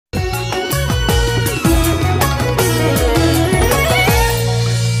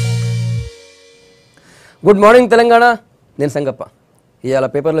Good morning Telangana, నేను సంగప్ప. ఇవాళ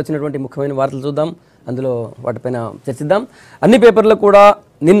పేపర్లో వచ్చినటువంటి ముఖ్యమైన వార్తలు చూద్దాం, అందులో వాటిపైన చర్చిద్దాం. అన్ని పేపర్లు కూడా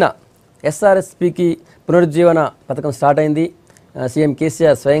నిన్న SRSPకి పునరుజ్జీవన పథకం స్టార్ట్ అయింది. సీఎం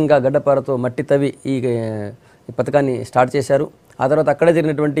KCR స్వయంగా గడ్డపారతో మట్టి తవ్వి ఈ పథకాన్ని స్టార్ట్ చేశారు. ఆ తర్వాత అక్కడే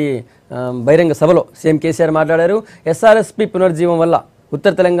జరిగినటువంటి బహిరంగ సభలో సీఎం KCR మాట్లాడారు. SRSP పునరుజ్జీవం వల్ల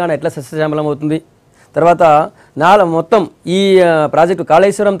ఉత్తర తెలంగాణ ఎట్లా సస్యశ్యామలం అవుతుంది, తర్వాత మొత్తం ఈ ప్రాజెక్టు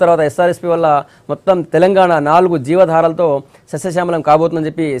కాళేశ్వరం తర్వాత SRSP వల్ల మొత్తం తెలంగాణ 4 జీవధారాలతో సస్యశ్యామలం కాబోతుందని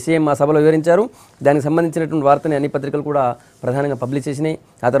చెప్పి సీఎం ఆ సభలో వివరించారు. దానికి సంబంధించినటువంటి వార్తని అన్ని పత్రికలు కూడా ప్రధానంగా పబ్లిష్ చేసినాయి.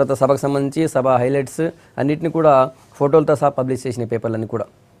 ఆ తర్వాత సభకు సంబంధించి సభ హైలైట్స్ అన్నింటినీ కూడా ఫోటోలతో సహా పబ్లిష్ చేసినాయి పేపర్లన్నీ కూడా.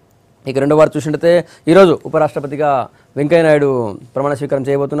 ఇక రెండో వారు చూసినట్లయితే ఈరోజు ఉపరాష్ట్రపతిగా వెంకయ్యనాయుడు ప్రమాణ స్వీకారం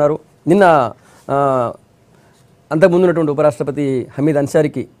చేయబోతున్నారు. నిన్న అంతకుముందున్నటువంటి ఉపరాష్ట్రపతి హమీద్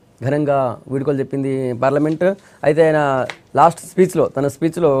అన్సారీకి ఘనంగా వీడ్కోలు చెప్పింది పార్లమెంట్. అయితే ఆయన తన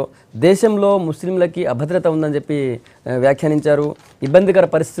స్పీచ్లో దేశంలో ముస్లింలకి అభద్రత ఉందని చెప్పి వ్యాఖ్యానించారు. ఇబ్బందికర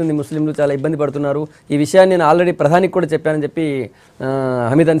పరిస్థితి ఉంది, ముస్లింలు చాలా ఇబ్బంది పడుతున్నారు. ఈ విషయాన్ని నేను ఆల్రెడీ ప్రధానికి కూడా చెప్పానని చెప్పి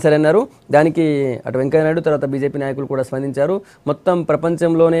హమీద్ అన్సారీ అన్నారు. దానికి అటు వెంకయ్యనాయుడు తర్వాత బీజేపీ నాయకులు కూడా స్పందించారు. మొత్తం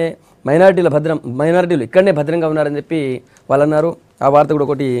ప్రపంచంలోనే మైనారిటీలు ఇక్కడనే భద్రంగా ఉన్నారని చెప్పి వాళ్ళు అన్నారు. ఆ వార్త కూడా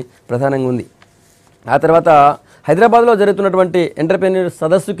ఒకటి ప్రధానంగా ఉంది. ఆ తర్వాత హైదరాబాద్లో జరుగుతున్నటువంటి ఎంటర్‌ప్రెన్యూర్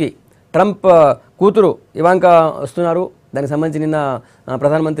సదస్సుకి ట్రంప్ కూతురు ఇవాంకా వస్తున్నారు. దానికి సంబంధించి నిన్న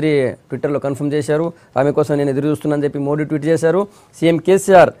ప్రధానమంత్రి ట్విట్టర్లో కన్ఫర్మ్ చేశారు. ఆమె కోసం నేను ఎదురు చూస్తున్నానని చెప్పి మోడీ ట్వీట్ చేశారు. సీఎం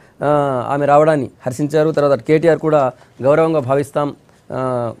KCR ఆమె రావడాన్ని హర్షించారు. తర్వాత KTR కూడా గౌరవంగా భావిస్తాం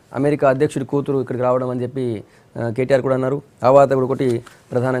అమెరికా అధ్యక్షుడి కూతురు ఇక్కడికి రావడం అని చెప్పి KTR కూడా అన్నారు. ఆ వార్త కూడా ఒకటి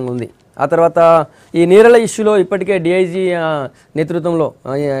ప్రధానంగా ఉంది. ఆ తర్వాత ఈ నీరల ఇష్యూలో ఇప్పటికే DIG నేతృత్వంలో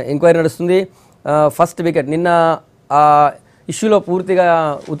ఎంక్వైరీ నడుస్తుంది. ఫస్ట్ వికెట్ నిన్న ఆ ఇష్యూలో పూర్తిగా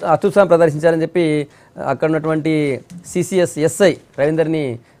అత్యుత్సాహం ప్రదర్శించారని చెప్పి అక్కడ ఉన్నటువంటి CCS SI రవీందర్ని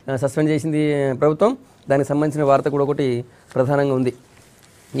సస్పెండ్ చేసింది ప్రభుత్వం. దానికి సంబంధించిన వార్త కూడా ఒకటి ప్రధానంగా ఉంది.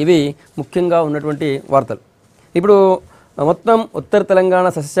 ఇవి ముఖ్యంగా ఉన్నటువంటి వార్తలు. ఇప్పుడు మొత్తం ఉత్తర తెలంగాణ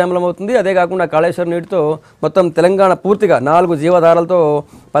సస్యశ్యామలం అవుతుంది. అదే కాకుండా కాళేశ్వరం నీటితో మొత్తం తెలంగాణ పూర్తిగా 4 జీవధారాలతో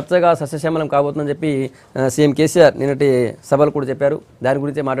పచ్చగా సస్యశ్యామలం కాబోతుందని చెప్పి సీఎం KCR నిన్నటి సభలు కూడా చెప్పారు. దాని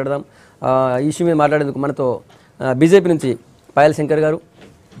గురించే మాట్లాడదాం. ఈ ఇష్యూ మీద మాట్లాడేందుకు మనతో బీజేపీ నుంచి పాయల్ శంకర్ గారు,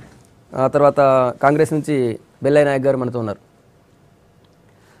 ఆ తర్వాత కాంగ్రెస్ నుంచి బెల్లయ్య నాయక్ గారు మనతో ఉన్నారు.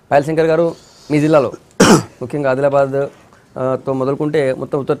 పాయల్ శంకర్ గారు, మీ జిల్లాలో ముఖ్యంగా ఆదిలాబాద్తో మొదలుకుంటే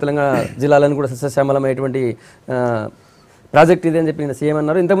మొత్తం ఉత్తర తెలంగాణ జిల్లాలను కూడా సస్యశ్యామలమైనటువంటి ప్రాజెక్ట్ ఇది అని చెప్పి నేను సీఎం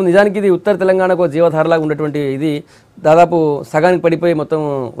అన్నారు. ఇంతకుముందు నిజానికి ఇది ఉత్తర తెలంగాణకు జీవధారలాగా ఉన్నటువంటి ఇది దాదాపు సగానికి పడిపోయి మొత్తం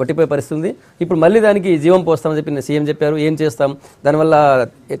వట్టిపోయే పరిస్థితి ఉంది. ఇప్పుడు మళ్ళీ దానికి జీవం పోస్తామని చెప్పి నేను సీఎం చెప్పారు. ఏం చేస్తాం, దానివల్ల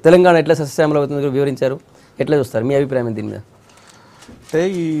తెలంగాణ ఎట్లా సస్యశ్యామలం అవుతుందో వివరించారు. ఎట్లా చూస్తారు, మీ అభిప్రాయం దీని మీద? అంటే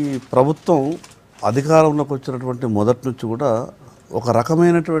ఈ ప్రభుత్వం అధికారంలోకి వచ్చినటువంటి మొదటి నుంచి కూడా ఒక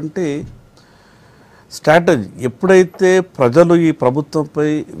రకమైనటువంటి స్ట్రాటజీ, ఎప్పుడైతే ప్రజలు ఈ ప్రభుత్వంపై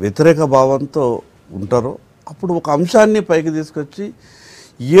వ్యతిరేక భావంతో ఉంటారో అప్పుడు ఒక అంశాన్ని పైకి తీసుకొచ్చి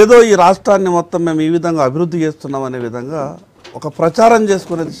ఏదో ఈ రాష్ట్రాన్ని మొత్తం మేము ఈ విధంగా అభివృద్ధి చేస్తున్నాం అనే విధంగా ఒక ప్రచారం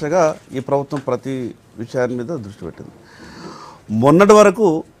చేసుకునే దిశగా ఈ ప్రభుత్వం ప్రతి విషయాన్ని మీద దృష్టి పెట్టింది. మొన్నటి వరకు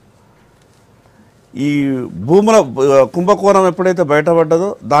ఈ భూముల కుంభకోణం ఎప్పుడైతే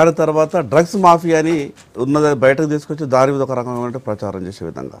బయటపడ్డదో దాని తర్వాత డ్రగ్స్ మాఫియాని ఉన్నది బయటకు తీసుకొచ్చి దాని మీద ఒక రకమైన ప్రచారం చేసే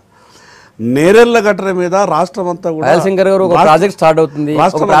విధంగా నేరెళ్ల గట్ర మీద రాష్ట్రం అంతా కూడా ఒక ప్రాజెక్ట్ స్టార్ట్ అవుతుంది.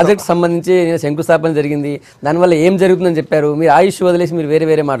 ప్రాజెక్ట్ సంబంధించి శంకుస్థాపన జరిగింది, దానివల్ల ఏం జరుగుతుందని చెప్పారు. మీరు ఆ ఇష్యూ వదిలేసి మీరు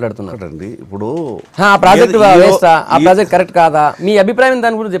వేరే మాట్లాడుతున్నారు అండి. ఇప్పుడు ఆ ప్రాజెక్ట్ కరెక్ట్ కాదా, మీ అభిప్రాయం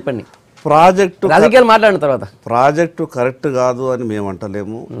దాని గురించి చెప్పండి. రాజకీయాలు మాట్లాడిన తర్వాత ప్రాజెక్టు కరెక్ట్ కాదు అని మేము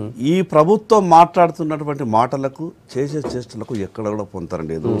అంటలేము. ఈ ప్రభుత్వం మాట్లాడుతున్నటువంటి మాటలకు చేసే చేష్టలకు ఎక్కడ కూడా పొంతరం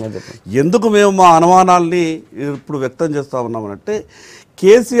లేదు. ఎందుకు మేము మా అనుమానాల్ని ఇప్పుడు వ్యక్తం చేస్తా ఉన్నామనంటే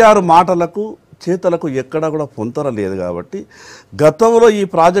KCR మాటలకు చేతలకు ఎక్కడా కూడా పొంతర లేదు. కాబట్టి గతంలో ఈ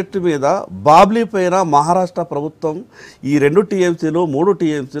ప్రాజెక్టు మీద బాబ్లీ పైన మహారాష్ట్ర ప్రభుత్వం ఈ 2 TMCలు 3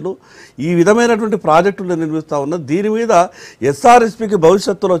 TMCలు ఈ విధమైనటువంటి ప్రాజెక్టులు నిర్మిస్తూ ఉన్నది. దీని మీద SRSPకి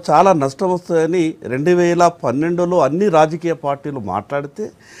భవిష్యత్తులో చాలా నష్టం వస్తుందని 2012లో అన్ని రాజకీయ పార్టీలు మాట్లాడితే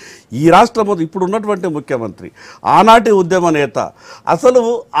ఈ రాష్ట్రం ఇప్పుడు ఉన్నటువంటి ముఖ్యమంత్రి ఆనాటి ఉద్యమ నేత అసలు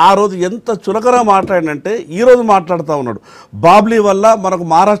ఆ రోజు ఎంత చులకన మాట్లాడినంటే ఈరోజు మాట్లాడుతూ ఉన్నాడు. బాబ్లీ వల్ల మనకు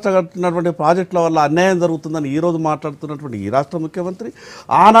మహారాష్ట్ర కట్టినటువంటి ప్రాజెక్టుల వల్ల అన్యాయం జరుగుతుందని ఈరోజు మాట్లాడుతున్నటువంటి ఈ రాష్ట్ర ముఖ్యమంత్రి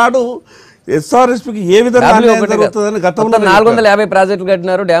ఆనాడు SRSPకి ఏ విధంగా జరుగుతుందని గతంలో 450 ప్రాజెక్టులు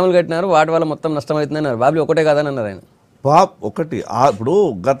కట్టినారు, డ్యాములు కట్టినారు, వాటి వల్ల మొత్తం నష్టం అవుతుందని అన్నారు. బాబ్లీ ఒకటే కాదని అన్నారు ఆయన. ఒకటి ఇప్పుడు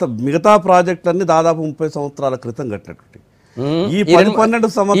మిగతా ప్రాజెక్టులన్నీ దాదాపు 30 సంవత్సరాల క్రితం కట్టినటువంటి ఈ 10-12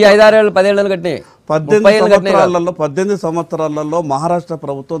 సంవత్సరాలు 18 సంవత్సరాలలో మహారాష్ట్ర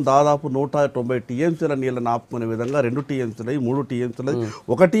ప్రభుత్వం దాదాపు 190 టీఎంసీల నీళ్ళని ఆపుకునే విధంగా 2 టీఎంసీలు 3 టీఎంసీలు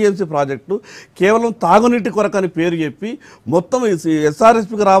 1 టీఎంసీ ప్రాజెక్టు కేవలం తాగునీటి కొరకని పేరు చెప్పి మొత్తం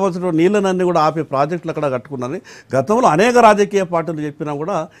ఎస్ఆర్ఎస్పీకి రావాల్సిన నీళ్ళనన్నీ కూడా ఆపే ప్రాజెక్టులు అక్కడ కట్టుకున్నారని గతంలో అనేక రాజకీయ పార్టీలు చెప్పినా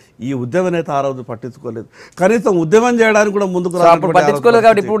కూడా ఈ ఉద్యమ నేత ఆ రోజు పట్టించుకోలేదు. కనీసం ఉద్యమం చేయడానికి కూడా ముందుకు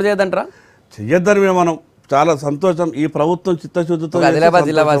చెయ్యొద్దని మనం చాలా సంతోషం. ఈ ప్రభుత్వం చిత్తశుద్ధితో ఆదిలాబాద్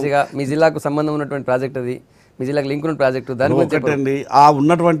జిల్లావాసిగా మీ జిల్లాకు సంబంధం ఉన్నటువంటి ప్రాజెక్ట్ అది, మీ జిల్లాకు లింక్ ఉన్న ప్రాజెక్టు, దాని గురించి ఆ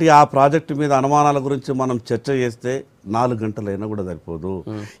ఉన్నటువంటి ఆ ప్రాజెక్టు మీద అనుమానాల గురించి మనం చర్చ చేస్తే 4 గంటలైనా కూడా సరిపోదు.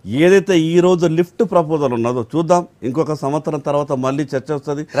 ఏదైతే ఈ రోజు లిఫ్ట్ ప్రపోజల్ ఉన్నదో చూద్దాం, ఇంకొక సంవత్సరం తర్వాత మళ్ళీ చర్చ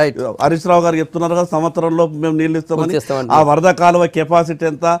వస్తుంది. హరీష్ రావు గారు చెప్తున్నారు కదా సంవత్సరంలో మేము నీళ్ళు ఇస్తామని. ఆ వరద కాలువ కెపాసిటీ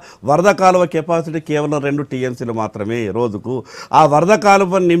ఎంత? వరద కాలువ కెపాసిటీ కేవలం 2 టీఎంసీలు మాత్రమే రోజుకు. ఆ వరద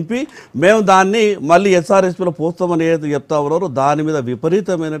కాలువని నింపి మేము దాన్ని మళ్ళీ ఎస్ఆర్ఎస్పీలో పోస్తామని ఏది చెప్తా ఉన్నారో దాని మీద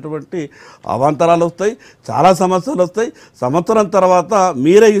విపరీతమైనటువంటి అవాంతరాలు వస్తాయి, చాలా సమస్యలు వస్తాయి. సంవత్సరం తర్వాత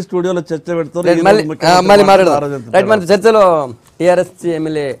మీరే ఈ స్టూడియోలో చర్చ పెడతారు. మన చర్చలో టీఆర్ఎస్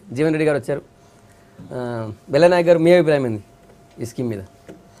ఎమ్మెల్యే జీవన్ రెడ్డి గారు వచ్చారు. బెల్లనాయక్ గారు, మీ అభిప్రాయం ఏంది ఈ స్కీమ్ మీద?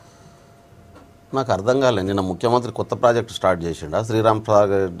 నాకు అర్థం కాలేదు. నిన్న ముఖ్యమంత్రి కొత్త ప్రాజెక్టు స్టార్ట్ చేసిండా? శ్రీరామ్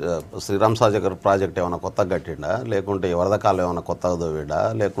సాగర్ ప్రాజెక్ట్ ఏమైనా కొత్తగా కట్టిండా, లేకుంటే వరద కాలం ఏమైనా కొత్తగా దోవిడా,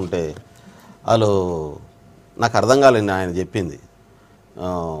 లేకుంటే వాళ్ళు నాకు అర్థం కాలేదు ఆయన చెప్పింది.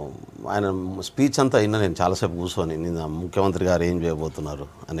 ఆయన స్పీచ్ అంతా అయినా నేను చాలాసేపు కూర్చొని నిన్న ముఖ్యమంత్రి గారు ఏం చేయబోతున్నారు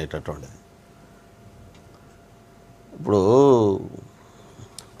అనేటటువంటిది. ఇప్పుడు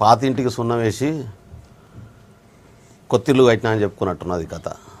పాతింటికి సున్నం వేసి కొత్తిల్లు కట్టినా అని చెప్పుకున్నట్టున్నది కథ.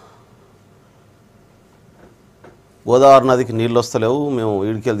 గోదావరి నదికి నీళ్ళు వస్తలేవు, మేము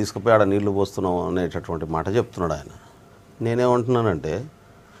ఈడికెళ్ళి తీసుకుపోయి ఆడ నీళ్లు పోస్తున్నాం అనేటటువంటి మాట చెప్తున్నాడు ఆయన. నేనేమంటున్నానంటే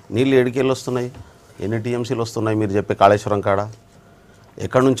నీళ్ళు ఏడికెళ్ళి వస్తున్నాయి? ఎన్ని టీఎంసీలు వస్తున్నాయి మీరు చెప్పే కాళేశ్వరం కాడ?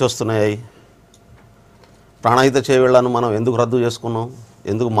 ఎక్కడి నుంచి వస్తున్నాయి? ప్రాణహిత చేవేళ్లను మనం ఎందుకు రద్దు చేసుకున్నాం,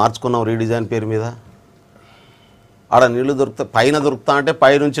 ఎందుకు మార్చుకున్నాం రీడిజైన్ పేరు మీద? ఆడ నీళ్లు దొరుకుతా పైన దొరుకుతా అంటే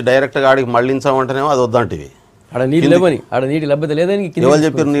పై నుంచి డైరెక్ట్గా ఆడికి మళ్ళించామంటేనేమో అది వద్దంటివి. ఆడ నీళ్ళు లేవని, ఆడ నీటి లభ్యత లేదని ఎవరు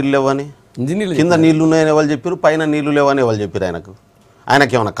చెప్పారు? నీళ్ళు లేవని. కింద నీళ్లు ఉన్నాయని ఎవరు చెప్పారు? పైన నీళ్లు లేవని ఎవరు చెప్పారు?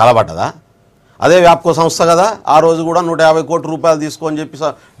 ఆయనకి ఏమైనా కలబడ్డదా? అదే వ్యాప్కో సంస్థ కదా, ఆ రోజు కూడా 150 కోట్ల రూపాయలు తీసుకొని చెప్పి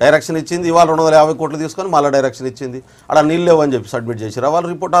డైరెక్షన్ ఇచ్చింది. ఇవాళ 250 కోట్లు తీసుకొని మళ్ళీ డైరెక్షన్ ఇచ్చింది. ఆడ నీళ్ళు లేవని చెప్పి సబ్మిట్ చేసిరా వాళ్ళ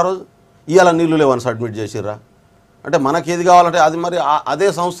రిపోర్ట్ ఆ రోజు? ఇవాళ నీళ్లు లేవని సబ్మిట్ చేసిర్రా? అంటే మనకి ఏది కావాలంటే అది మరి అదే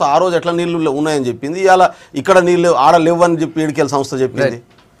సంస్థ ఆ రోజు ఎట్లా నీళ్లు ఉన్నాయని చెప్పింది, ఇవాళ ఇక్కడ నీళ్ళు ఆడ లేవని చెప్పి ఏడికెళ్ళి సంస్థ చెప్పింది.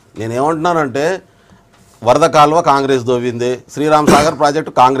 నేనేమంటున్నానంటే వరద కాలువ కాంగ్రెస్ దోవిందే, శ్రీరామ్ సాగర్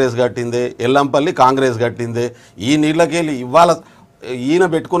ప్రాజెక్టు కాంగ్రెస్ కట్టిందే, ఎల్లంపల్లి కాంగ్రెస్ కట్టిందే. ఈ నీళ్ళకెళ్ళి ఇవాళ ఈయన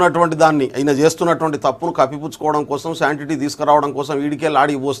పెట్టుకున్నటువంటి దాన్ని ఈయన చేస్తున్నటువంటి తప్పును కప్పిపుచ్చుకోవడం కోసం, శాంటిటీ తీసుకురావడం కోసం ఈడికెళ్ళి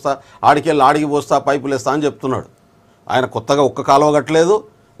ఆడికి పోస్తా పైపులు వేస్తా అని చెప్తున్నాడు. ఆయన కొత్తగా ఒక్క కాలువ కట్టలేదు,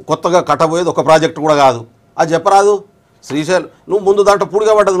 కొత్తగా కట్టబోయేది ఒక ప్రాజెక్టు కూడా కాదు. అది చెప్పరాదు. శ్రీశైలం నువ్వు ముందు దాంట్లో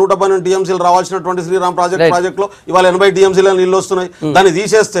పూడిగా పడ్డది 112 టీఎంసీలు రావాల్సినటువంటి శ్రీరామ్ ప్రాజెక్ట్లో ఇవాళ 80 టీఎంసీల నీళ్ళు వస్తున్నాయి. దాన్ని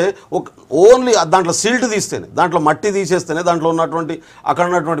తీసేస్తే ఓన్లీ దాంట్లో సిల్ట్ తీస్తేనే, దాంట్లో మట్టి తీసేస్తేనే, దాంట్లో ఉన్నటువంటి అక్కడ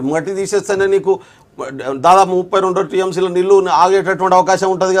ఉన్నటువంటి మట్టి తీసేస్తేనే నీకు దాదాపు 32 టీఎంసీల నీళ్ళు ఆగేటటువంటి అవకాశం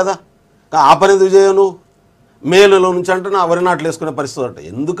ఉంటుంది కదా. ఆ పని ఎందుకు చేయను? మేలులో నుంచి అంటే నా వరి నాట్లు వేసుకునే పరిస్థితి అంటే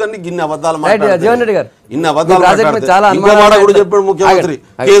ఎందుకని ఇన్ని అబద్ధాలు మాట్లాడారు? ఇన్ని అబద్ధాలు కూడా చెప్పాడు ముఖ్యమంత్రి,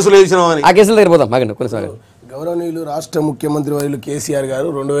 కేసులు వేసినామని. గౌరవనీయులు రాష్ట్ర ముఖ్యమంత్రి వర్యులు కేసీఆర్ గారు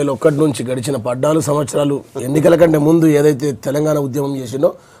 2001 నుంచి గడిచిన 14 సంవత్సరాలు ఎన్నికల కంటే ముందు ఏదైతే తెలంగాణ ఉద్యమం చేసిండో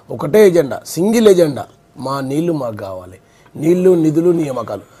ఒకటే ఎజెండా, సింగిల్ ఎజెండా, మా నీళ్లు మాకు కావాలి, నీళ్లు నిధులు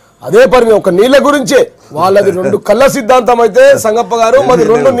నియామకాలు. అదే పని ఒక నీళ్ళ గురించే వాళ్ళది 2 కళ్ళ సిద్ధాంతం అయితే సంగప్ప గారు మాది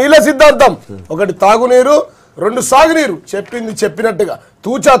 2 నీళ్ళ సిద్ధాంతం. ఒకటి తాగునీరు, 2 సాగునీరు. చెప్పింది చెప్పినట్టుగా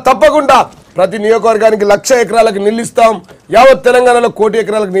తూచా తప్పకుండా ప్రతి నియోజకవర్గానికి 1,00,000 ఎకరాలకు నీళ్ళు ఇస్తాం, యావత్ తెలంగాణలో 1 కోటి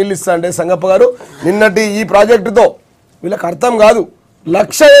ఎకరాలకు నీళ్ళు ఇస్తా అంటే సంగప్ప గారు నిన్నటి ఈ ప్రాజెక్టుతో వీళ్ళకి అర్థం కాదు.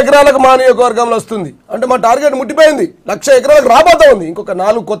 1,00,000 ఎకరాలకు మా నియోజకవర్గంలో వస్తుంది అంటే మా టార్గెట్ ముట్టిపోయింది. 1,00,000 ఎకరాలకు రాబోతా ఉంది. ఇంకొక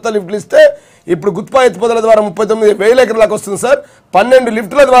 4 కొత్త లిఫ్ట్లు ఇస్తే ఇప్పుడు గుత్పా ఎత్తిపోతల ద్వారా 39,000 ఎకరాలకు వస్తుంది సార్. 12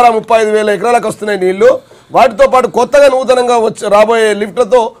 లిఫ్టుల ద్వారా 35,000 ఎకరాలకు వస్తున్నాయి నీళ్లు. వాటితో పాటు కొత్తగా నూతనంగా రాబోయే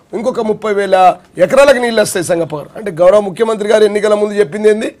లిఫ్ట్లతో ఇంకొక 30,000 ఎకరాలకు నీళ్ళు వస్తాయి సంగప్ప గారు. అంటే గౌరవ ముఖ్యమంత్రి గారు ఎన్నికల ముందు చెప్పింది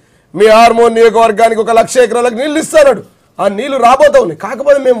ఏంది? మీ హార్మోన్ నియోజకవర్గానికి 1,00,000 ఎకరాలకు నీళ్ళు ఇస్తాడు. ఆ నీళ్లు రాబోతా ఉన్నాయి.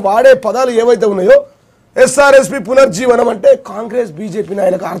 కాకపోతే మేము వాడే పదాలు ఏవైతే ఉన్నాయో SRSP పునర్జీవనం అంటే కాంగ్రెస్ బీజేపీ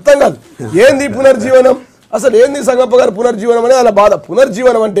నాయకులకు అర్థం కాదు. ఏంది పునర్జీవనం? అసలు ఏంది సంగప్ప గారు పునర్జీవనం అనేది అలా బాధ.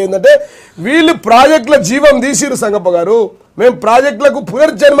 పునర్జీవనం అంటే ఏంటంటే వీళ్ళు ప్రాజెక్టుల జీవం తీసిరు సంగప్ప గారు. మేము ప్రాజెక్టులకు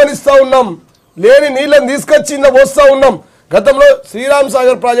పునర్జన్మనిస్తూ ఉన్నాం, లేని నీళ్ళని తీసుకొచ్చి వస్తూ ఉన్నాం. గతంలో శ్రీరామ్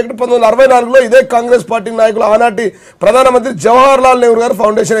సాగర్ ప్రాజెక్టు 1964లో ఇదే కాంగ్రెస్ పార్టీ నాయకులు ఆనాటి ప్రధానమంత్రి జవహర్ లాల్ నెహ్రూ గారు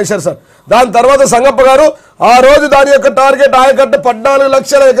ఫౌండేషన్ వేశారు సార్. దాని తర్వాత సంగప్ప గారు ఆ రోజు దాని యొక్క టార్గెట్ ఆయకట్టు 14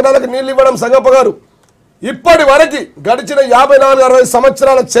 లక్షల ఎకరాలకు నీళ్లు ఇవ్వడం. సంగప్ప గారు ఇప్పటి వరకు గడిచిన 54-60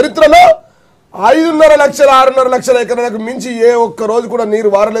 సంవత్సరాల చరిత్రలో 5.5 లక్షల 6.5 లక్షల ఎకరాలకు మించి ఏ ఒక్క రోజు కూడా నీరు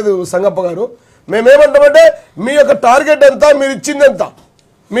వారలేదు. సంగప్ప గారు మేమేమంటామంటే మీ యొక్క టార్గెట్ ఎంత, మీరు ఇచ్చింది ఎంత?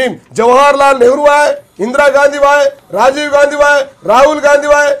 మీ జవహర్ లాల్ నెహ్రూ వాయ్, ఇందిరా గాంధీ వాయ్, రాజీవ్ గాంధీ వాయ్, రాహుల్ గాంధీ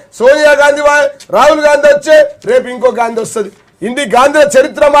వాయ్, సోనియా గాంధీ వాయ్. రాహుల్ గాంధీ వచ్చే రేపు ఇంకో గాంధీ వస్తుంది. ఇన్ని గాంధీల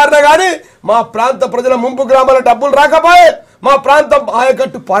చరిత్ర మారినా కానీ మా ప్రాంత ప్రజల ముంపు గ్రామాల డబ్బులు రాకపోయే, మా ప్రాంతం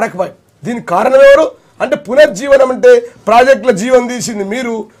ఆయకట్టు పారకపోయే. దీనికి కారణం ఎవరు అంటే పునర్జీవనం. అంటే ప్రాజెక్టుల జీవం తీసింది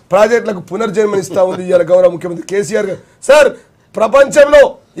మీరు, ప్రాజెక్టులకు పునర్జన్మనిస్తా ఉంది ఇవాళ గౌరవ ముఖ్యమంత్రి కేసీఆర్ గారు. సార్ ప్రపంచంలో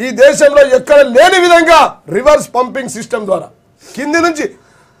ఈ దేశంలో ఎక్కడ లేని విధంగా రివర్స్ పంపింగ్ సిస్టమ్ ద్వారా కింది నుంచి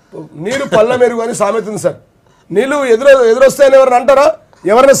నీరు పళ్ళ మెరుగు అని సామెత ఉంది సార్. నీళ్ళు ఎదురొస్తాయని ఎవరైనా అంటారా?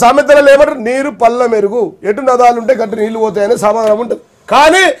 ఎవరైనా సామెతలు ఏమంటారు? నీరు పళ్ళ మెరుగు, ఎటు నదాలు ఉంటే గట్టి నీళ్లు పోతాయని సమాధానం ఉంటుంది.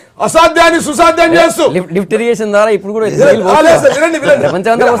 కానీ అసాధ్యాన్ని సుసాధ్యం చేస్తూ లిఫ్ట్ ఇరిగేషన్ ద్వారా ఇప్పుడు కూడా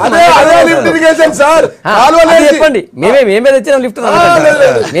చెప్పండి. మేమే తెచ్చిన లిఫ్ట్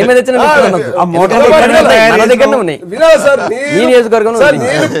మేమే తెచ్చిన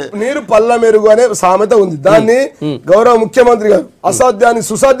నీరు పళ్ళ మెరుగు అనే సామెత ఉంది. దాన్ని గౌరవ ముఖ్యమంత్రి గారు అసాధ్యాన్ని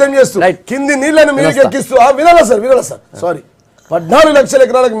సుసాధ్యం చేస్తూ కింది నీళ్లను మీరు ఎక్కిస్తూ వినాలా సార్ సారీ 14 లక్షల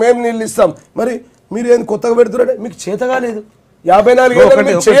ఎకరాలకు మేము నీళ్ళు ఇస్తాం. మరి మీరు ఏం కొత్తగా పెడుతున్నారంటే మీకు చేతగా లేదు. 54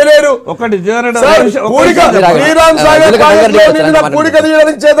 ఏళ్ళు చేయలేరు.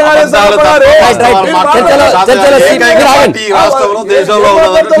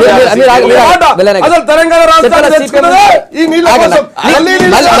 తెలంగాణ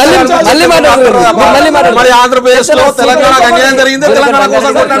ఆంధ్రప్రదేశ్ లో తెలంగాణ జరిగింది.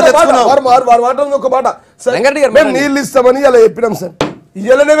 ఒక మాట మేము నీళ్ళు ఇస్తామని ఇలా చెప్పినాం సార్.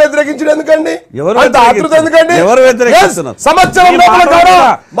 ఇయ్యలనే వ్యతిరేకించడం ఎందుకండి? ఆతృత ఎందుకండి? సంవత్సరం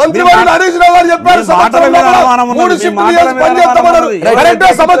మంత్రివర్యులు హరీష్ రావు గారు చెప్పారు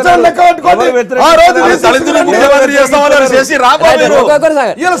సంవత్సరం లెక్క పెట్టుకోండి. ఆ రోజు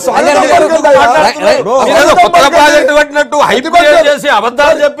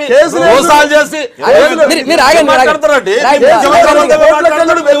అబద్ధాలు చెప్పి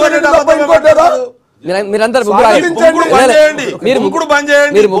మీరందరూ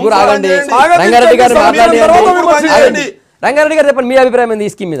ముగ్గురు ఆగండి. రంగారెడ్డి గారు మాట్లాడండి. రంగారెడ్డి గారు చెప్పండి మీ అభిప్రాయం ఏంది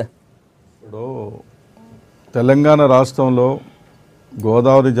ఈ స్కీమ్ మీద? ఇప్పుడు తెలంగాణ రాష్ట్రంలో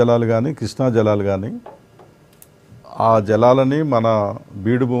గోదావరి జలాలు కానీ కృష్ణా జలాలు కానీ ఆ జలాలని మన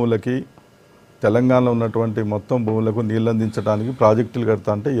బీడు భూములకి తెలంగాణలో ఉన్నటువంటి మొత్తం భూములకు నీళ్ళు అందించడానికి ప్రాజెక్టులు కడతా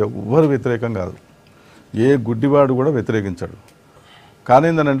అంటే ఎవ్వరు వ్యతిరేకం కాదు, ఏ గుడ్డివాడు కూడా వ్యతిరేకించాడు. కానీ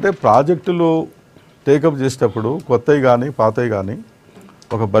ఏంటంటే ప్రాజెక్టులు టేకప్ చేసేటప్పుడు కొత్తవి కానీ పాతవి కానీ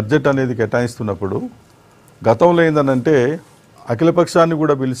ఒక బడ్జెట్ అనేది కేటాయిస్తున్నప్పుడు గతంలో ఏంటంటే అఖిలపక్షాన్ని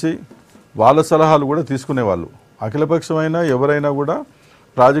కూడా పిలిచి వాళ్ళ సలహాలు కూడా తీసుకునేవాళ్ళు. అఖిలపక్షమైనా ఎవరైనా కూడా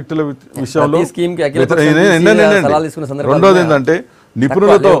ప్రాజెక్టుల విషయంలో. రెండోది ఏంటంటే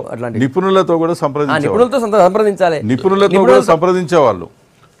నిపుణులతో కూడా సంప్రదించేవాళ్ళు.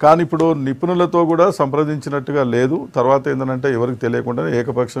 కానీ ఇప్పుడు నిపుణులతో కూడా సంప్రదించినట్టుగా లేదు. తర్వాత ఏంటంటే ఎవరికి తెలియకుండా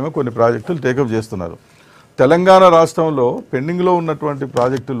ఏకపక్షంగా కొన్ని ప్రాజెక్టులు టేకప్ చేస్తున్నారు. తెలంగాణ రాష్ట్రంలో పెండింగ్లో ఉన్నటువంటి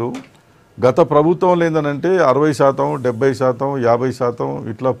ప్రాజెక్టులు గత ప్రభుత్వంలో ఏంటంటే 60%, 70%, 50%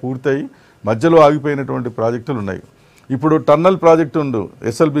 ఇట్లా పూర్తయి మధ్యలో ఆగిపోయినటువంటి ప్రాజెక్టులు ఉన్నాయి. ఇప్పుడు టన్నల్ ప్రాజెక్టు ఉండు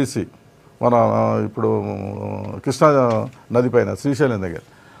ఎస్ఎల్బిసి మన ఇప్పుడు కృష్ణా నది పైన శ్రీశైలం దగ్గర,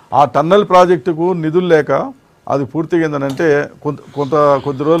 ఆ టన్నల్ ప్రాజెక్టుకు నిధులు లేక అది పూర్తిగా ఏంటంటే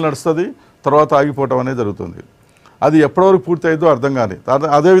కొద్ది రోజులు నడుస్తుంది, తర్వాత ఆగిపోవటం అనేది జరుగుతుంది. అది ఎప్పటివరకు పూర్తి అయిందో అర్థం కానీ.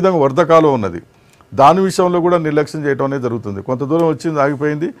 అదేవిధంగా వర్ధకాలం ఉన్నది, దాని విషయంలో కూడా నిర్లక్ష్యం చేయటం అనేది జరుగుతుంది. కొంత దూరం వచ్చింది,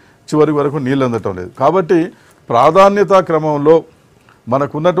 ఆగిపోయింది, చివరి వరకు నీళ్ళు అందటం లేదు. కాబట్టి ప్రాధాన్యతా క్రమంలో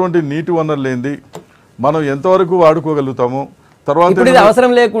మనకున్నటువంటి నీటి వనరులు ఏంది, మనం ఎంతవరకు వాడుకోగలుగుతాము, తర్వాత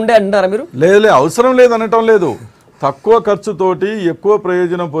అవసరం లేకుండే అంటారా మీరు? లేదు, అవసరం లేదు అనటం లేదు. తక్కువ ఖర్చుతోటి ఎక్కువ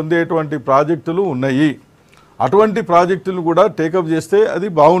ప్రయోజనం పొందేటువంటి ప్రాజెక్టులు ఉన్నాయి. అటువంటి ప్రాజెక్టులు కూడా టేకప్ చేస్తే అది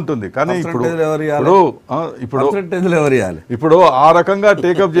బాగుంటుంది. కానీ ఇప్పుడు ఆ రకంగా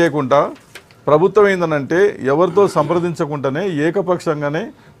టేకప్ చేయకుండా ప్రభుత్వం ఏంటంటే ఎవరితో సంప్రదించకుండానే ఏకపక్షంగానే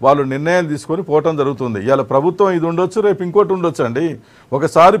వాళ్ళు నిర్ణయాలు తీసుకొని పోవటం జరుగుతుంది. ఇవాళ ప్రభుత్వం ఇది ఉండొచ్చు, రేపు ఇంకోటి ఉండొచ్చు అండి.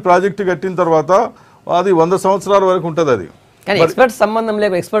 ఒకసారి ప్రాజెక్టు కట్టిన తర్వాత అది 100 సంవత్సరాల వరకు ఉంటుంది. అది కానీ ఎక్స్పర్ట్స్ సంబంధం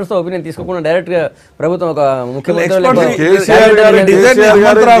లేక ఎక్స్పర్ట్స్ ఒపీనియన్ తీసుకోకుండా డైరెక్ట్ గా ప్రభుత్వం ఒక ముఖ్యమంత్రి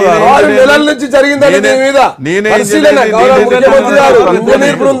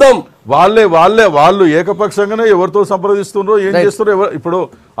బృందం వాళ్ళు ఏకపక్షంగానే ఎవరితో సంప్రదిస్తున్నారో ఏం చేస్తున్నారో ఇప్పుడు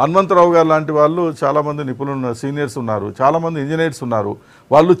హనుమంతరావు గారు లాంటి వాళ్ళు చాలా మంది నిపుణులు సీనియర్స్ ఉన్నారు, చాలా మంది ఇంజనీర్స్ ఉన్నారు,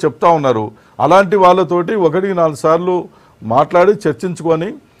 వాళ్ళు చెప్తా ఉన్నారు. అలాంటి వాళ్ళతోటి 1-4 సార్లు మాట్లాడి చర్చించుకొని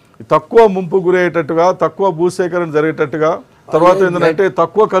తక్కువ ముంపు గురయ్యేటట్టుగా, తక్కువ భూసేకరణ జరిగేటట్టుగా, తర్వాత ఏంటంటే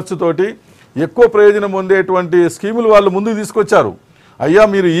తక్కువ ఖర్చుతోటి ఎక్కువ ప్రయోజనం పొందేటువంటి స్కీములు వాళ్ళు ముందుకు తీసుకొచ్చారు. అయ్యా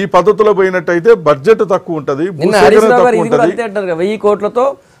మీరు ఈ పద్ధతిలో పోయినట్టయితే బడ్జెట్ తక్కువ ఉంటుంది, భూసేకరణ తక్కువ ఉంటుంది. 1000 కోట్లతో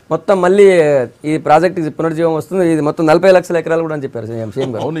మొత్తం మళ్ళీ ఈ ప్రాజెక్ట్ పునర్జీవం వస్తుంది. ఇది మొత్తం 40 లక్షల ఎకరాలు కూడా అని చెప్పారు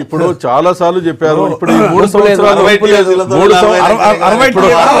సీఎం గారు. అవును, ఇప్పుడు చాలా సార్లు చెప్పారు. ఇప్పుడు ఈ 3 సంవత్సరాలు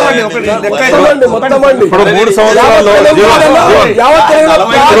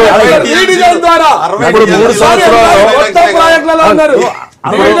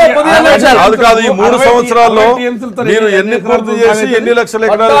కాదు ఈ 3 సంవత్సరాల్లో మీరు ఎన్ని పూర్తి చేసి ఎన్ని లక్షల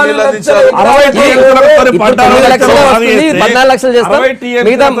ఎకరాలు నీళ్ళు అందించారు? 14 లక్షలు చేస్తాం.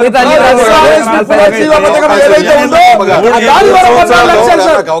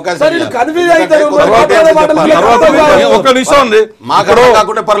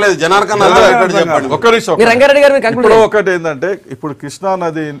 పర్లేదు జనార్కన్నా ఒక్క నిమిషం. రంగారెడ్డి గారు ఇప్పుడు ఒకటి ఏంటంటే, ఇప్పుడు కృష్ణా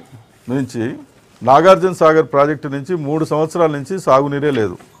నది నుంచి నాగార్జున సాగర్ ప్రాజెక్టు నుంచి 3 సంవత్సరాల నుంచి సాగునీరే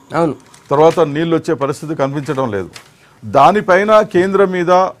లేదు. అవును, తర్వాత నీళ్ళు వచ్చే పరిస్థితి కనిపించడం లేదు. దానిపైన కేంద్రం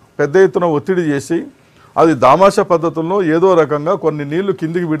మీద పెద్ద ఎత్తున ఒత్తిడి చేసి అది దామాషా పద్ధతుల్లో ఏదో రకంగా కొన్ని నీళ్లు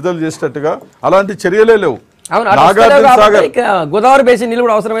కిందికి విడుదల చేసేటట్టుగా అలాంటి చర్యలే లేవు. నాగార్జున సాగర్ గోదావరి బేసిన్ నీళ్ళు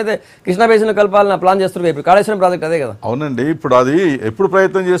కూడా అవసరమైతే కృష్ణా బేసిన్ కలపాలని ప్లాన్ చేస్తున్నారు. ఇప్పుడు కాళేశ్వరం ప్రాజెక్ట్ అదే కదా. అవునండి, ఇప్పుడు అది ఎప్పుడు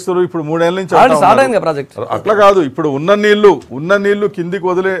ప్రయత్నం చేస్తారు? ఇప్పుడు 3 ఏళ్ల నుంచి ప్రాజెక్ట్ అట్లా కాదు. ఇప్పుడు ఉన్న నీళ్లు కిందికి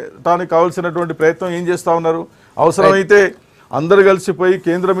వదిలేటానికి కావాల్సినటువంటి ప్రయత్నం ఏం చేస్తా ఉన్నారు? అవసరమైతే అందరు కలిసిపోయి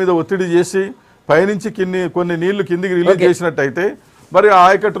కేంద్రం మీద ఒత్తిడి చేసి పైనుంచి కొన్ని నీళ్లు కిందికి రిలీజ్ చేసినట్టయితే మరి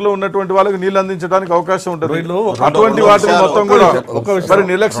ఆయకట్టులో ఉన్నటువంటి వాళ్ళకి నీళ్లు అందించడానికి అవకాశం ఉంటుంది. అటువంటి వాటిని మొత్తం కూడా మరి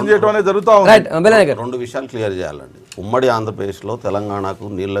నిర్లక్ష్యం చేయడం అనేది జరుగుతూ ఉంది. 2 విషయాలు క్లియర్ చేయాలండి. ఉమ్మడి ఆంధ్రప్రదేశ్లో తెలంగాణకు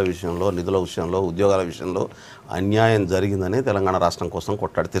నీళ్ల విషయంలో, నిధుల విషయంలో, ఉద్యోగాల విషయంలో అన్యాయం జరిగిందని తెలంగాణ రాష్ట్రం కోసం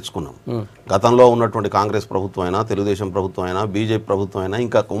కొట్లాడి తెచ్చుకున్నాం. గతంలో ఉన్నటువంటి కాంగ్రెస్ ప్రభుత్వం అయినా, తెలుగుదేశం ప్రభుత్వం అయినా, బీజేపీ ప్రభుత్వం అయినా,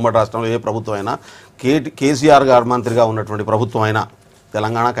 ఇంకా ఉమ్మడి రాష్ట్రంలో ఏ ప్రభుత్వం అయినా, కేసీఆర్ గారు మంత్రిగా ఉన్నటువంటి ప్రభుత్వం అయినా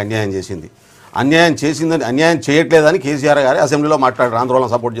తెలంగాణకు అన్యాయం చేసింది. అన్యాయం చేయట్లేదని కేసీఆర్ గారి అసెంబ్లీలో మాట్లాడారు. ఆందోళన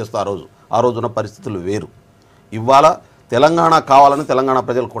సపోర్ట్ చేస్తూ ఆ రోజున పరిస్థితులు వేరు. ఇవాళ తెలంగాణ కావాలని తెలంగాణ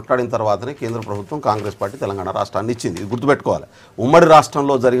ప్రజలు కొట్లాడిన తర్వాతనే కేంద్ర ప్రభుత్వం, కాంగ్రెస్ పార్టీ తెలంగాణ రాష్ట్రాన్ని ఇచ్చింది. ఇది గుర్తుపెట్టుకోవాలి. ఉమ్మడి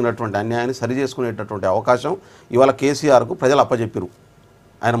రాష్ట్రంలో జరిగినటువంటి అన్యాయాన్ని సరిచేసుకునేటటువంటి అవకాశం ఇవాళ కేసీఆర్కు ప్రజలు అప్పచెప్పారు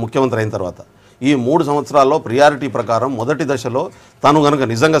ఆయన ముఖ్యమంత్రి అయిన తర్వాత. ఈ 3 సంవత్సరాల్లో ప్రియారిటీ ప్రకారం మొదటి దశలో తను కనుక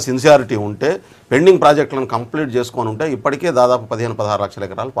నిజంగా సిన్సియారిటీ ఉంటే పెండింగ్ ప్రాజెక్టులను కంప్లీట్ చేసుకొని ఉంటే ఇప్పటికే దాదాపు 15-16 లక్షల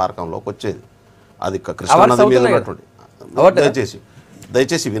ఎకరాలు పారకంలోకి వచ్చేది. అది కృష్ణానది మీద ఉన్నటువంటి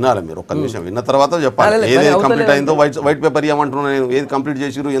దయచేసి వినాలి మీరు. ఒక్క నిమిషం విన్న తర్వాత చెప్పాలి ఏది కంప్లీట్ అయిందో. వైట్ పేపర్ ఇవ్వమంటున్నా నేను, ఏది కంప్లీట్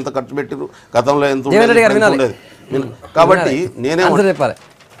చేసిరు, ఎంత ఖర్చు పెట్టిరు, గతంలో ఎంత ఉండేది. కాబట్టి నేనే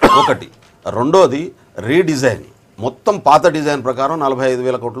ఒకటి. రెండోది రీడిజైన్. మొత్తం పాత డిజైన్ ప్రకారం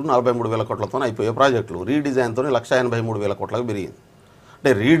 45,000 కోట్లు 43,000 కోట్లతో అయిపోయే ప్రాజెక్టులు రీడిజైన్తో 1,83,000 కోట్లకు పెరిగింది.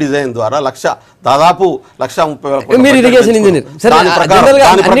 అంటే రీడిజైన్ ద్వారా దాదాపు 1,30,000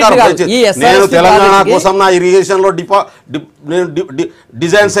 నేను తెలంగాణ కోసం నా ఇరిగేషన్ లో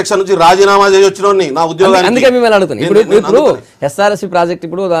డిజైన్ సెక్షన్ నుంచి రాజీనామా చేయొచ్చునోని నా ఉద్యోగానికి. అందుకే మేము అడుగుతున్నాం. ఇప్పుడు SRSP ప్రాజెక్ట్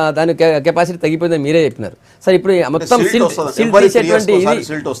ఇప్పుడు దాని కెపాసిటీ తగ్గిపోయిందని మీరే చెప్పినారు. సరే ఇప్పుడు మొత్తం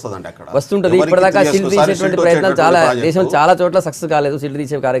వస్తుంటది. ఇప్పటిదాకా సిల్ట్ తీసేటువంటి ప్రయత్నాలు దేశం చాలా చోట్ల సక్సెస్ కాలేదు సిల్ట్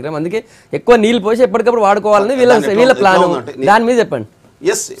తీసే కార్యక్రమం. అందుకే ఎక్కువ నీళ్లు పోసి ఎప్పటికప్పుడు వాడుకోవాలని వీళ్ళ ప్లాన్. దాని మీద చెప్పండి.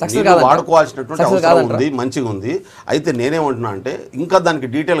 వాడుకోవాల్సినటువంటి అవసరం ఉంది, మంచిగా ఉంది. అయితే నేనేమంటున్నా అంటే ఇంకా దానికి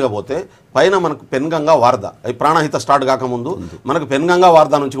డీటెయిల్గా పోతే పైన మనకు పెన్గంగా వారద ప్రాణహిత స్టార్ట్ కాకముందు మనకు పెన్గంగా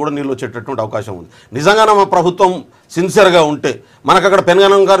వారద నుంచి కూడా నీళ్ళు వచ్చేటటువంటి అవకాశం ఉంది. నిజంగానే మా ప్రభుత్వం సిన్సియర్గా ఉంటే మనకు అక్కడ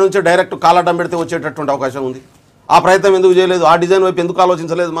పెన్గంగా నుంచి డైరెక్ట్ కాలడ్డం పెడితే వచ్చేటటువంటి అవకాశం ఉంది. ఆ ప్రయత్నం ఎందుకు చేయలేదు? ఆ డిజైన్ వైపు ఎందుకు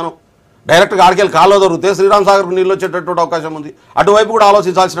ఆలోచించలేదు? మనం డైరెక్ట్గా ఆడికెళ్ళి కాలువ దొరికితే శ్రీరామ్ సాగర్కు నీళ్ళు వచ్చేటటువంటి అవకాశం ఉంది. అటువైపు కూడా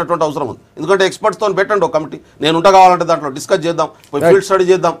ఆలోచించాల్సినటువంటి అవసరం ఉంది. ఎందుకంటే ఎక్స్పర్ట్స్తో పెట్టండి ఒక కమిటీ, నేను ఉంటా కావాలంటే దాంట్లో డిస్కస్ చేద్దాం, ఫీల్డ్ స్టడీ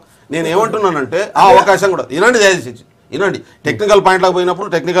చేద్దాం. నేను ఏమంటున్నానంటే ఆ అవకాశం కూడా వినండి. టెక్నికల్ పాయింట్లకు పోయినప్పుడు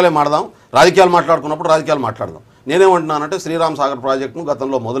టెక్నికలే మాడదాం, రాజకీయాలు మాట్లాడుకున్నప్పుడు రాజకీయాలు మాట్లాడదాం. నేనేమంటున్నానంటే శ్రీరామ్ సాగర్ ప్రాజెక్టును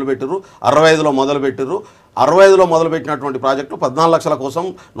గతంలో మొదలుపెట్టారు, 65లో మొదలుపెట్టారు. 65లో మొదలుపెట్టినటువంటి ప్రాజెక్టు 14 లక్షల కోసం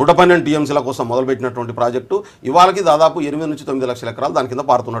 112 టీఎంసీల కోసం మొదలుపెట్టినటువంటి ప్రాజెక్టు ఇవాళకి దాదాపు 8 నుంచి 9 లక్షల ఎకరాలు దాని కింద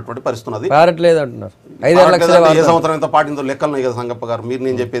పారుతున్నటువంటి పరిస్థితి ఉన్నది. ఏ సంవత్సరం ఎంత పాటిందో లెక్కలు కదా సంగప్ప గారు. మీరు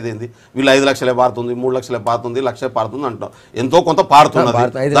నేను చెప్పేది ఏంది? వీళ్ళు 5 లక్షలే పారుతుంది, 3 లక్షలే పారుతుంది, 1 లక్షే పారుతుంది అంటాం. ఎంతో కొంత పారుతున్నది.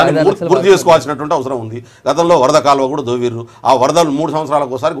 దాన్ని గుర్తు చేసుకోవాల్సినటువంటి అవసరం ఉంది. గతంలో వరద కాలువ కూడా దోవిర్రు. ఆ వరదలు 3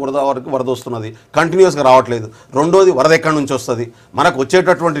 సంవత్సరాలకు ఒకసారి గోదావరికి వరద వస్తున్నది, కంటిన్యూస్గా రావట్లేదు. రెండోది వరద ఎక్కడి నుంచి వస్తుంది? మనకు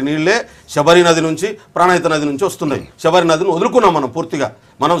వచ్చేటటువంటి నీళ్లే శబరి నది నుంచి ప్రాణహిత ప్రాణహిత నది నుంచి వస్తున్నాయి. శబరి నదిని వదులుకున్నాం మనం పూర్తిగా.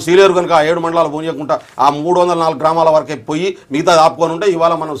 మనం సీలేరు కనుక 7 మండలాలు పోనీయకుండా ఆ 304 గ్రామాల వరకే పోయి మిగతా ఆపుకొని ఉంటే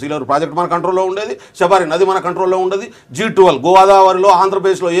ఇవాళ మనం సీలేరు ప్రాజెక్ట్ మన కంట్రోల్లో ఉండేది, శబరి నది మన కంట్రోల్లో ఉండేది. G12 గోదావరిలో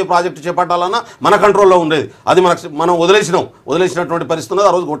ఆంధ్రప్రదేశ్లో ఏ ప్రాజెక్టు చేపట్టాలన్నా మన కంట్రోల్లో ఉండేది. అది మనం వదిలేసినటువంటి పరిస్థితి ఉన్నది.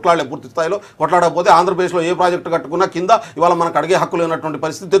 ఆ రోజు కొట్లాడలే, పూర్తి స్థాయిలో కొట్లాడకపోతే ఆంధ్రప్రదేశ్లో ఏ ప్రాజెక్టు కట్టుకున్నా కింద ఇవాళ మనకు అడిగే హక్కు లేనటువంటి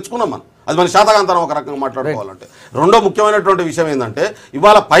పరిస్థితి తెచ్చుకున్నాం మనం. అది మన శాతకాంతరం ఒక రకంగా మాట్లాడుకోవాలంటే. రెండో ముఖ్యమైనటువంటి విషయం ఏంటంటే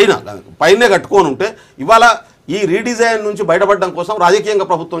ఇవాళ పైనే కట్టుకొని ఉంటే ఇవాళ ఈ రీడిజైన్ నుంచి బయటపడడం కోసం రాజకీయంగా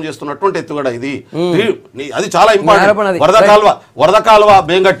ప్రభుత్వం చేస్తున్నటువంటి ఎత్తుగడ ఇది. అది చాలా ఇంపార్టెంట్. వరద కాలువ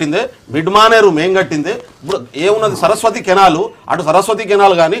మేం కట్టిందే, మిడ్మానేరు మేం కట్టిందే. ఇప్పుడు ఏమున్నది సరస్వతి కెనాలు, అటు సరస్వతి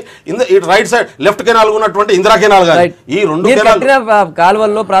కెనాల్ కానీ ఇటు రైట్ సైడ్ లెఫ్ట్ కెనాల్ ఉన్నటువంటి ఇందిరా కెనాల్ కానీ ఈ రెండు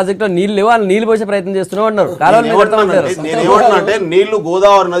కాలువల్లో ప్రాజెక్టు నీళ్ళు లేవు, వాళ్ళు నీళ్లు పోసే ప్రయత్నం చేస్తూనే ఉన్నారు. నేను ఏమంటున్నా నీళ్లు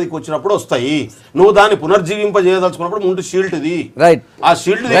గోదావరి నదికి వచ్చినప్పుడు వస్తాయి. నువ్వు దాన్ని పునర్జీవింపజేయదలుచుకున్నప్పుడు ముందు షీల్డ్ ఇది, ఆ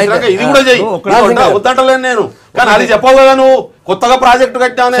షీల్డ్ తీసినాక ఇది కూడా చెయ్యి. వద్దంటలేను నేను, కానీ అది చెప్పవు కదా నువ్వు. కొత్తగా ప్రాజెక్టు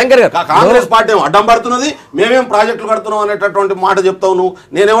కట్టానే కాంగ్రెస్ పార్టీ అడ్డం పడుతున్నది, మేమేం ప్రాజెక్టులు కడుతున్నాం అనేటటువంటి మాట చెప్తావు నువ్వు.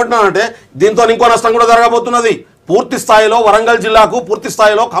 నేనేమంటున్నానంటే దీంతో ఇంకో నష్టం కూడా జరగబోతున్నది. పూర్తి స్థాయిలో వరంగల్ జిల్లాకు, పూర్తి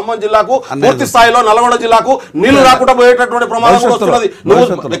స్థాయిలో ఖమ్మం జిల్లాకు, పూర్తి స్థాయిలో నల్గొండ జిల్లాకు నీళ్లు రాకుండా పోయేటటువంటి ప్రమాదం కూడా వస్తున్నది. నువ్వు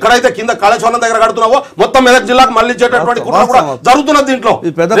ఎక్కడైతే కింద కాళేశ్వరం దగ్గర కడుతున్నావో మొత్తం మెదక్ జిల్లాకు మళ్ళీ ఇచ్చేటటువంటి కుట్ర కూడా జరుగుతున్నది. దీంట్లో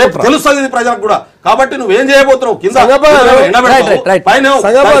తెలుస్తుంది ఇది ప్రజలకు కూడా. కాబట్టి నువ్వేం చేయబోతున్నావు? కింద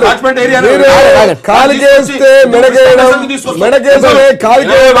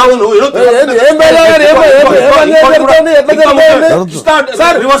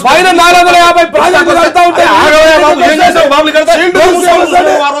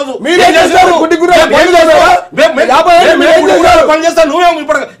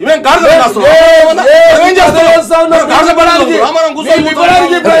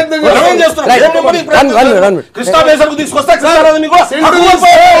కృష్ణా బేసరకు తీసుకొస్తే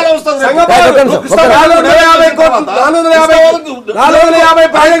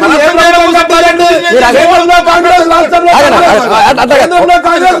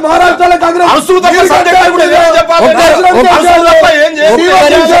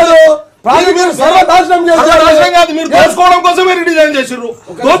కోసమే రిడిజైన్ చేసిర్రు,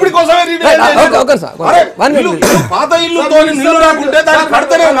 దోపిడీ కోసమే రిడిజైన్ చేసిర్రు. పాత ఇల్లుతో నీళ్లు రాకుంటే దాన్ని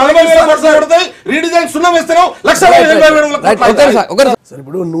కడితేనే 40,000 కోట్లు పడతాయి, రీడిజైన్ సున్నం వేస్తేనే 1,80,000. సార్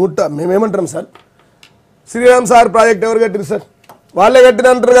ఇప్పుడు మేమేమంటాం సార్, శ్రీరామ్ సార్ ప్రాజెక్ట్ ఎవరు కట్టిరు సార్? వాళ్ళే కట్టిన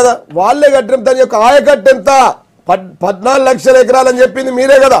అంటారు కదా. వాళ్ళే కట్టిన దాని యొక్క ఆయకట్టు ఎంత? 14 లక్షల ఎకరాలు అని చెప్పింది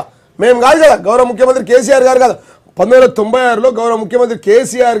మీరే కదా, మేము కాదు కదా. గౌరవ ముఖ్యమంత్రి కేసీఆర్ గారు కదా. 1996లో గౌరవ ముఖ్యమంత్రి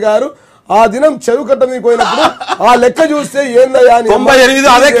కేసీఆర్ గారు ఆ దినం చెరువు కట్ట మీద పోయినప్పుడు ఆ లెక్క చూస్తే ఏందయ్యా 98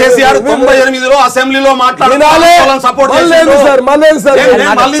 అదే కేసీఆర్ 98లో అసెంబ్లీలో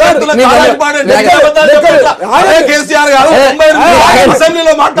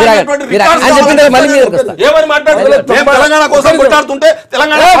తెలంగాణ కోసం కొట్లాడుతుంటే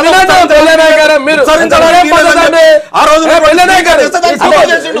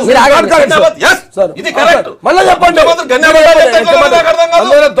మళ్ళీ చెప్పండి.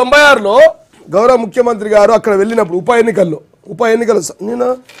 1996లో గౌరవ ముఖ్యమంత్రి గారు అక్కడ వెళ్ళినప్పుడు ఉప ఎన్నికలు నేను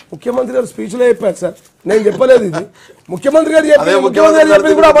ముఖ్యమంత్రి గారు స్పీచ్లో చెప్పాను సార్, నేను చెప్పలేదు ఇది. ముఖ్యమంత్రి గారు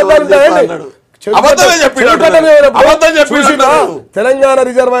చెప్పింది కూడా అబద్ధాలు ఉంటాయండి. తెలంగాణ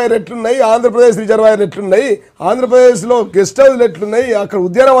రిజర్వాయర్ ఎట్లున్నాయి, ఆంధ్రప్రదేశ్ రిజర్వాయర్ ఎట్లున్నాయి, ఆంధ్రప్రదేశ్ లో గెస్ట్ హౌస్లు ఎట్లున్నాయి, అక్కడ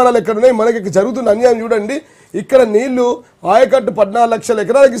ఉద్యానవనాలు ఎక్కడున్నాయి, మనకి జరుగుతున్న అన్యాయం చూడండి. ఇక్కడ నీళ్లు ఆయకట్టు 14 లక్షల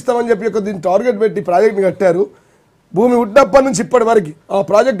ఎకరాలకు ఇస్తామని చెప్పి దీన్ని టార్గెట్ పెట్టి ప్రాజెక్టుని కట్టారు. భూమి ఉట్టినప్పటి నుంచి ఇప్పటి వరకు, ఆ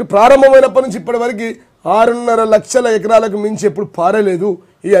ప్రాజెక్టు ప్రారంభమైనప్పటి నుంచి ఇప్పటి వరకు 6.5 లక్షల ఎకరాలకు మించి ఎప్పుడు పారలేదు.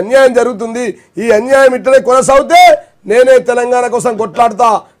 ఈ అన్యాయం జరుగుతుంది. ఈ అన్యాయం ఇట్లనే కొనసాగితే నేనే తెలంగాణ కోసం కొట్లాడతా,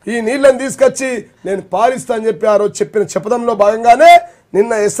 ఈ నీళ్ళని తీసుకొచ్చి నేను పారిస్తా అని చెప్పి ఆ రోజు చెప్పిన చెప్పడంలో భాగంగానే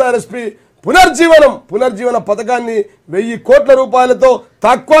నిన్న SRSP పునర్జీవన పథకాన్ని 1000 కోట్ల రూపాయలతో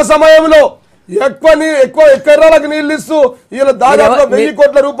తక్కువ సమయంలో ఎక్కువ ఎకరాలకు నీళ్ళు ఇస్తూ ఇలా దాదాపు 1000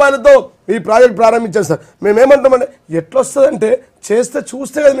 కోట్ల రూపాయలతో ఈ ప్రాజెక్ట్ ప్రారంభించారు సార్. మేమేమంటామంటే ఎట్లొస్తుందంటే చేస్తే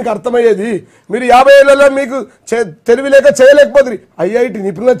చూస్తే కదా మీకు అర్థమయ్యేది. మీరు 50 ఏళ్ళలో మీకు తెలివి లేక చేయలేకపోతుంది. IIT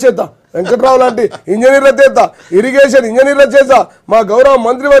నిపుణుల చేత, వెంకట్రావు లాంటి ఇంజనీర్ల చేత, ఇరిగేషన్ ఇంజనీర్ల చేత, మా గౌరవ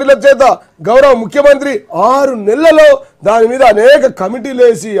మంత్రివర్యుల చేత, గౌరవ ముఖ్యమంత్రి 6 నెలలలో దాని మీద అనేక కమిటీలు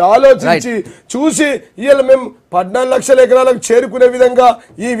వేసి ఆలోచించి చూసి ఇవాళ మేము 14 లక్షల ఎకరాలకు చేరుకునే విధంగా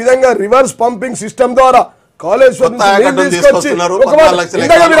ఈ విధంగా రివర్స్ పంపింగ్ సిస్టమ్ ద్వారా కాళేశ్వరం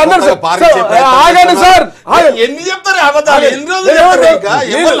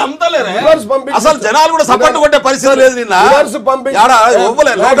అసలు జనాలు కూడా సపోర్ట్ కొట్టే పరిస్థితి లేదు.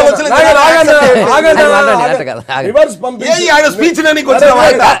 స్పీచ్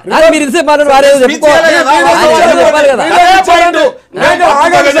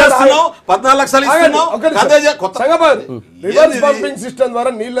 14 లక్షలు ఇస్తున్నాం. రివర్స్ పంపింగ్ సిస్టమ్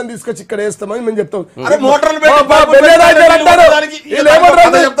ద్వారా నీళ్ళని తీసుకొచ్చి ఇక్కడ వేస్తామని మేము చెప్తాం.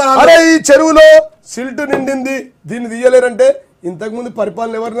 అరే ఈ చెరువులో సిల్ట్ నిండింది, దీన్ని తీయలేరంటే ఇంతకు ముందు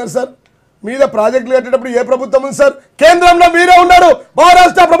పరిపాలన ఎవరున్నారు సార్? మీద ప్రాజెక్టులు కట్టేటప్పుడు ఏ ప్రభుత్వం ఉంది సార్? కేంద్రంలో మీరే ఉన్నారు,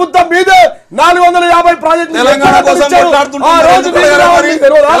 మహారాష్ట్ర ప్రభుత్వం మీదే 450 ప్రాజెక్టులు. తెలంగాణ కోసం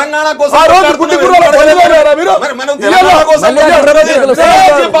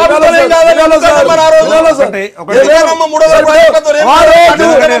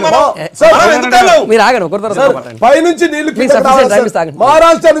పైనుంచి నీళ్లు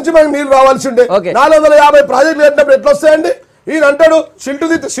మహారాష్ట్ర నుంచి మనకు నీళ్లు రావాల్సి ఉండే. 450 ప్రాజెక్టులు కట్టినప్పుడు ఎట్లా వస్తాయండి? ఈయన అంటాడు సిల్టు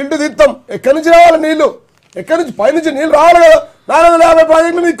తీస్తాం. ఎక్కడి నుంచి రావాలి నీళ్లు? ఎక్కడి నుంచి? పైనుంచి నీళ్లు రావాలి కదా. 450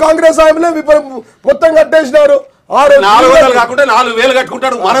 ప్రాజెక్టులు మీ కాంగ్రెస్ హామీలో మొత్తం కట్టేసినారు. 400 కాకుండా 4000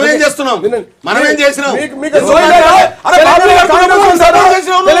 కట్టుకుంటాడు. మనం ఏం చేస్తున్నాం? మనం ఏం చేసినాం?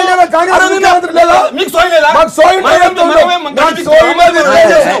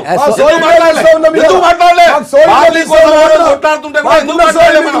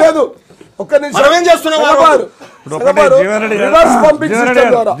 ఒక్క నిమిషం చేస్తున్నాం.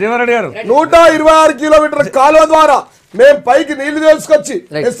 126 కిలోమీటర్ల కాలువ ద్వారా మేము పైకి నీళ్లు తెలుసుకొచ్చి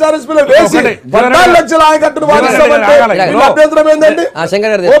SRSP లో వేసి 14 లక్షల ఆయకట్టును అభ్యంతరం ఏంటండి?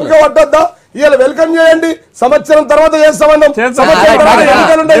 ఓపిక పట్టొద్దా? ఇవాళ వెల్కమ్ చేయండి, సంవత్సరం తర్వాత చేస్తామన్నాం.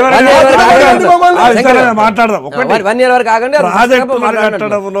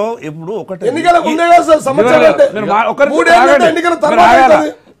 ఎన్నికల ముందే కదా సార్, సంవత్సరం అంటే 3 ఏళ్ళ ఎన్నికల తర్వాత.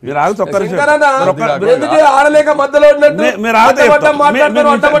 ఆడలేక మధ్యలో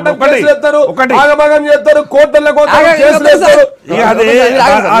ఆగమగం చేస్తారు, కోర్టుల్లో కేసులు వేస్తారు.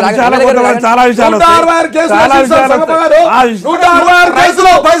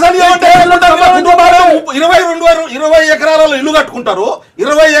 20 ఎకరాలలో ఇల్లు కట్టుకుంటారు,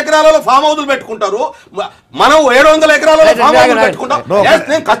 20 ఎకరాలలో ఫామ్ హౌస్లు పెట్టుకుంటారు. మనం 700 ఎకరాలలో ఫామ్ హౌస్లు పెట్టుకుంటాం.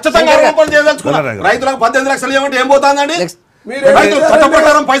 నేను ఖచ్చితంగా ఆరోపణలు చేయదలుచుకున్నా. రైతులకు 18 లక్షలు ఏమంటే ఏం పోతుందండి? చట్ట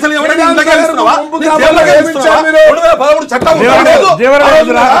ప్రకారం పైసలు ఇవ్వడానికి చట్టం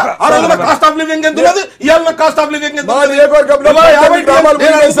కాస్ట్ ఆఫ్ లివింగ్ ఎంత ఉన్నది? ఇవాళ కాస్ట్ ఆఫ్ లివింగ్ ఎంత?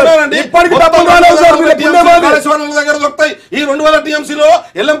 దగ్గర దొరుకుతాయి. ఈ 200 TMCలో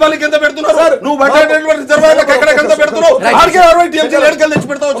ఎల్లంపల్లికి ఎంత పెడుతున్నారు? నువ్వు బడ్జెట్ ఎక్కడ పెడుతున్నావు? 60 TMCలు ఎక్కడికి తెచ్చి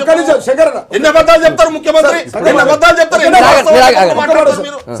పెడతావు? ఎన్ని అబద్ధాలు చెప్తారు ముఖ్యమంత్రి? ఎన్ని అబద్ధాలు చెప్తారు?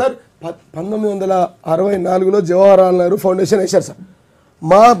 1964లో జవహర్లాల్ నెహ్రూ ఫౌండేషన్ వేశారు సార్.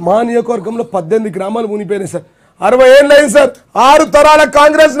 మా నియోజకవర్గంలో 18 గ్రామాలు మునిపోయినాయి సార్. 60 ఏళ్ళు అయింది సార్. 6 తరాల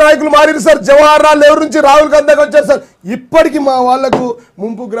కాంగ్రెస్ నాయకులు మారిరు సార్. జవహర్లాల్ నెహ్రూ నుంచి రాహుల్ గాంధీ దాకా వచ్చారు సార్. ఇప్పటికి మా వాళ్లకు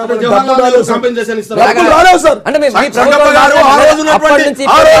ముంపు గ్రామాలు రాలేవు సార్.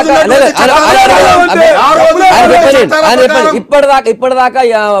 ఇప్పటిదాకా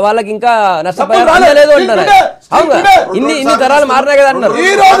వాళ్ళకి ఇంకా నష్టపోలేదు అంటారు. ఇన్ని తరాలు మారినాయి కదా అంటారు. ఈ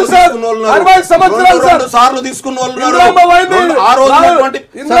రోజు సార్ 60 సంవత్సరాలు సార్లు తీసుకున్న వాళ్ళు ఆ రోజునటువంటి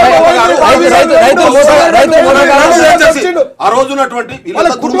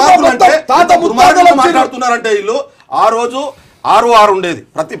మాట్లాడుతున్నారంటే వీళ్ళు ఆ రోజు 6 ఉండేది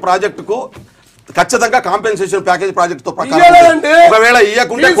ప్రతి ప్రాజెక్టుకు. ఖచ్చితంగా కాంపెన్సేషన్ ప్యాకేజ్ ప్రాజెక్ట్ తో ప్రకారం ఒకవేళ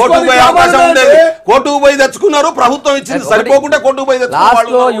ఇయ్యకుంటే కోర్టుకు పోయే అవకాశం ఉండేది. కోర్టుకు పోయి తెచ్చుకున్నారు, ప్రభుత్వం ఇచ్చింది సరిపోకుంటే కోర్టుకు పోయి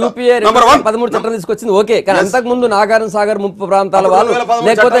యూపీఏ 13 చట్టం తీసుకొచ్చింది. ఓకే, కానీ అంతకు ముందు నాగారం సాగర్ ముప్పు ప్రాంతాల వాళ్ళు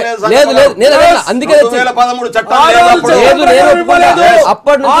లేకపోతే అందుకే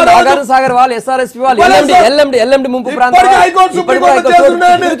అప్పటి నుంచి నాగారం సాగర్ వాళ్ళు SRSP వాళ్ళు ఎల్ఎండి ముంపు ప్రాంతాలు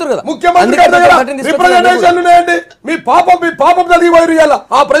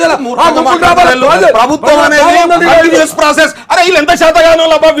ప్రభుత్వం అనేది ప్రాసెస్. అరే వీళ్ళు ఎంత శాతగానో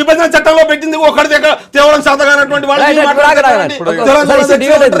విభజన చట్టంలో పెట్టింది ఒకటి దగ్గర తేవడం శాతగానటువంటి వాళ్ళు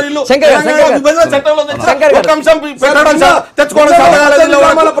విభజన చట్టంలో తెచ్చుకోవడం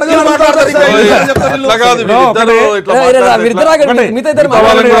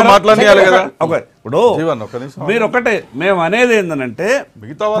ఇప్పుడు మీరు ఒకటే మేము అనేది ఏంటంటే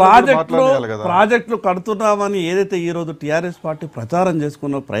ప్రాజెక్టులు కడుతున్నామని ఏదైతే ఈ రోజు టిఆర్ఎస్ పార్టీ ప్రచారం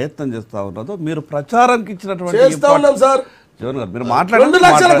చేసుకున్న ప్రయత్నం చేస్తా ఉన్నదో మీరు ప్రచారంకి ఇచ్చినటువంటి మీరు మాట్లాడండి.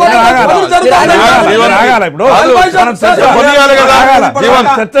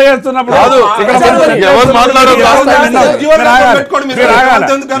 చర్చ చేస్తున్నప్పుడు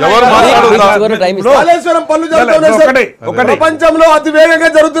ప్రపంచంలో అతి వేగంగా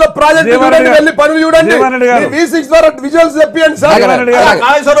జరుగుతున్న ప్రాజెక్టు వెళ్ళి పనులు చూడండి. Visuals తెప్పియండి sir.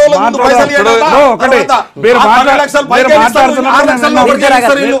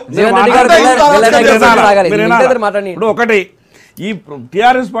 ఒకటి ఈ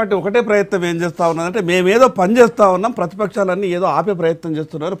టీఆర్ఎస్ పార్టీ ఒకటే ప్రయత్నం ఏం చేస్తా ఉన్నదంటే మేమేదో పని చేస్తా ఉన్నాం, ప్రతిపక్షాలన్నీ ఏదో ఆపే ప్రయత్నం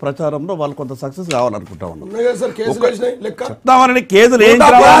చేస్తున్నారు, ప్రచారంలో వాళ్ళు కొంత సక్సెస్ కావాలనుకుంటా ఉన్నాం. చెప్తామని కేసులు ఏం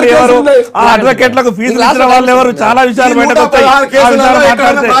ఎవరు ఆ అడ్వకేట్లకు ఫీజులు ఇచ్చిన వాళ్ళు ఎవరు, చాలా విషయాలు బయటకు వస్తాయి.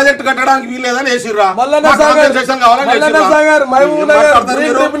 ప్రాజెక్ట్ కట్టడానికి వీల్లేదని వేసిర్రా,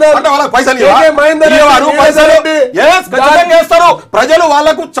 ప్రజలు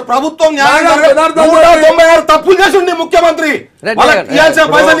వాళ్ళకు ప్రభుత్వం తప్పులు చేసి ఉండి ముఖ్యమంత్రి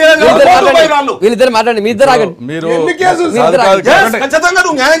వీళ్ళిద్దరు మాట్లాడండి, మీ ఇద్దరు ఆగండి. ఖచ్చితంగా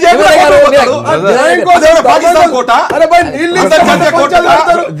నువ్వు న్యాయం చేయకుండా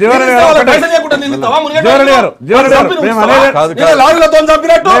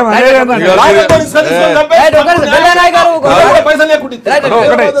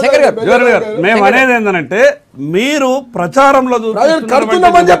మేము అనేది ఏంటంటే మీరు ప్రచారంలో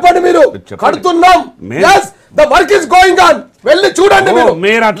కడుతున్నామని చెప్పండి, మీరు కడుతున్నాం, the work is going on, వెళ్ళి చూడండి.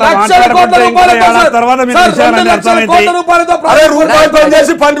 మీరు అట్లా మాట్లాడుకుంటే తర్వాత మీరు విషయాన్ని అర్థమైంది. అరే రూపాయలు పని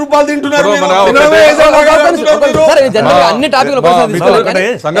చేసి 10 రూపాయలు తింటున్నారు. అన్ని టాపిక్లు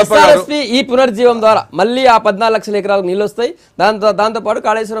SRSP ఈ పునర్జీవం ద్వారా మళ్ళీ ఆ 14 లక్షల ఎకరాలకు నీళ్ళు వస్తాయి. దాంతో పాటు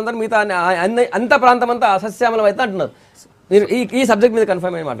కాళేశ్వరం ద్వారా మిగతా అంత ప్రాంతం అంతా అసస్యామలం అయితే అంటున్నారు. మీరు ఈ సబ్జెక్ట్ మీద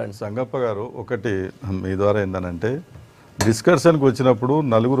కన్ఫర్మ్ అయ్యి మాట్లాడండి. సంగప్ప గారు, ఒకటి మీ ద్వారా ఏంటంటే డిస్కషన్కి వచ్చినప్పుడు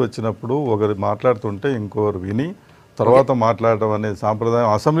నలుగురు వచ్చినప్పుడు ఒకరు మాట్లాడుతుంటే ఇంకొకరు విని తర్వాత మాట్లాడటం అనే సాంప్రదాయం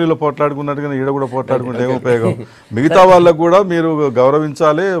అసెంబ్లీలో పోట్లాడుకున్నట్టుగా ఈడ కూడా పోట్లాడుకుంటే ఏం ఉపయోగం? మిగతా వాళ్ళకు కూడా మీరు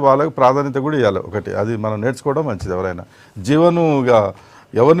గౌరవించాలి, వాళ్ళకి ప్రాధాన్యత కూడా ఇవ్వాలి. ఒకటి అది మనం నేర్చుకోవడం మంచిది. ఎవరైనా జీవనుగా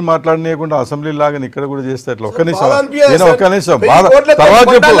ఎవరిని మాట్లాడనీయకుండా అసెంబ్లీ లాగా ఇక్కడ కూడా చేస్తే ఎట్లా? ఒక్క నిమిషం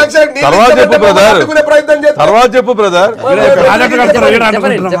తర్వాత చెప్పు బ్రదర్.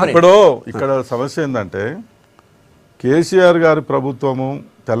 ఇప్పుడు ఇక్కడ సమస్య ఏంటంటే కేసీఆర్ గారి ప్రభుత్వము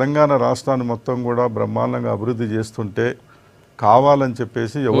తెలంగాణ రాష్ట్రాన్ని మొత్తం కూడా బ్రహ్మాండంగా అభివృద్ధి చేస్తుంటే కావాలని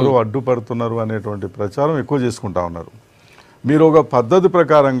చెప్పేసి ఎవరు అడ్డుపడుతున్నారు అనేటువంటి ప్రచారం ఎక్కువ చేసుకుంటా ఉన్నారు. మీరు ఒక పద్ధతి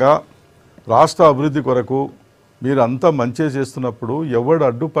ప్రకారంగా రాష్ట్ర అభివృద్ధి కొరకు మీరు అంతా మంచి చేస్తున్నప్పుడు ఎవడు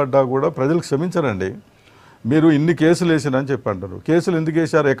అడ్డుపడ్డా కూడా ప్రజలు క్షమించరండి. మీరు ఇన్ని కేసులు వేసిరని చెప్పి అంటారు. కేసులు ఎందుకు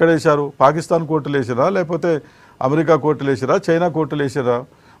వేశారు? ఎక్కడ వేశారు? పాకిస్తాన్ కోర్టులు వేసిరా, లేకపోతే అమెరికా కోర్టులు వేసిరా, చైనా కోర్టులు వేసిరా?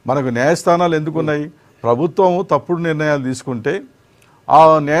 మనకు న్యాయస్థానాలు ఎందుకున్నాయి? ప్రభుత్వం తప్పుడు నిర్ణయాలు తీసుకుంటే ఆ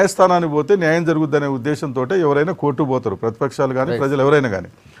న్యాయస్థానానికి పోతే న్యాయం జరుగుద్దనే ఉద్దేశంతో ఎవరైనా కోర్టు పోతారు, ప్రతిపక్షాలు కానీ ప్రజలు ఎవరైనా కానీ.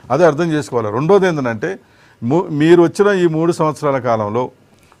 అదే అర్థం చేసుకోవాలి. రెండోది ఏంటంటే మీరు వచ్చిన ఈ 3 సంవత్సరాల కాలంలో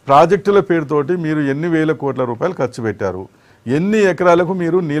ప్రాజెక్టుల పేరుతోటి మీరు ఎన్ని వేల కోట్ల రూపాయలు ఖర్చు పెట్టారు, ఎన్ని ఎకరాలకు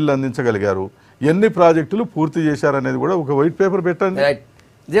మీరు నీళ్లు అందించగలిగారు, ఎన్ని ప్రాజెక్టులు పూర్తి చేశారనేది కూడా ఒక వైట్ పేపర్ పెట్టండి,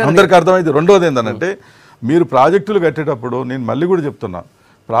 అందరికి అర్థమైంది. రెండోది ఏంటంటే మీరు ప్రాజెక్టులు కట్టేటప్పుడు నేను మళ్ళీ కూడా చెప్తున్నా,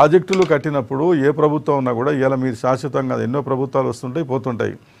 ప్రాజెక్టులు కట్టినప్పుడు ఏ ప్రభుత్వం ఉన్నా కూడా ఇలా మీరు శాశ్వతంగా ఎన్నో ప్రభుత్వాలు వస్తుంటాయి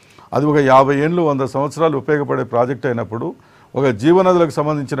పోతుంటాయి. అది ఒక 50 ఏళ్ళు 100 సంవత్సరాలు ఉపయోగపడే ప్రాజెక్ట్ అయినప్పుడు ఒక జీవనదులకు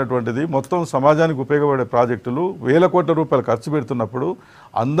సంబంధించినటువంటిది మొత్తం సమాజానికి ఉపయోగపడే ప్రాజెక్టులు వేల కోట్ల రూపాయలు ఖర్చు పెడుతున్నప్పుడు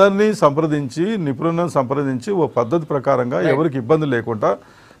అందరినీ సంప్రదించి నిపుణులను సంప్రదించి ఓ పద్ధతి ప్రకారంగా ఎవరికి ఇబ్బంది లేకుండా,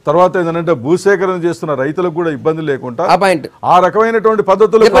 తర్వాత ఏంటంటే భూసేకరణ చేస్తున్న రైతులకు కూడా ఇబ్బంది లేకుండా ఆ రకమైనటువంటి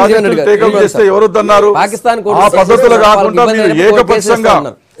పద్ధతులు టేకప్ చేస్తే ఎవరొద్దన్నారు? ఆ పద్ధతులు కాకుండా మీరు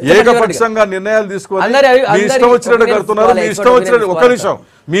ఏకపక్షంగా నిర్ణయాలు తీసుకొని మీ ఇష్టం వచ్చినట్టు కడుతున్నారు, మీ ఇష్టం వచ్చినట్టు ఒక్క నిమిషం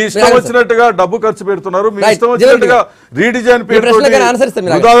మీ ఇష్టం వచ్చినట్టుగా డబ్బు ఖర్చు పెడుతున్నారు, మీ ఇష్టం వచ్చినట్టుగా రీడిజైన్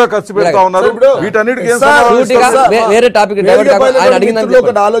వృధాగా ఖర్చు పెడతా ఉన్నారు. వీటన్నిటికీ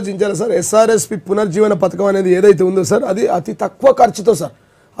ఆలోచించాలి సార్. SRSP పునర్జీవన పథకం అనేది ఏదైతే ఉందో సార్, అది అతి తక్కువ ఖర్చుతో సార్,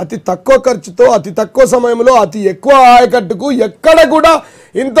 అతి తక్కువ ఖర్చుతో అతి తక్కువ సమయంలో అతి ఎక్కువ ఆయకట్టుకు ఎక్కడ కూడా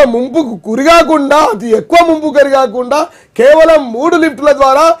ఇంత ముంపుకు గురికాకుండా, అతి ఎక్కువ ముంపు గురికాకుండా కేవలం 3 లిఫ్టుల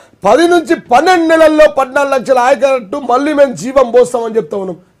ద్వారా 10 నుంచి 12 నెలల్లో 14 లక్షల ఆయకట్టు మళ్ళీ మేము జీవం పోస్తామని చెప్తా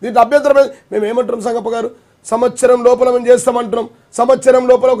ఉన్నాం. దీంట్లో అభ్యంతరం మేము ఏమంటున్నాం సంగప్ప గారు? సంవత్సరం లోపల మేము చేస్తామంటున్నాం. సంవత్సరం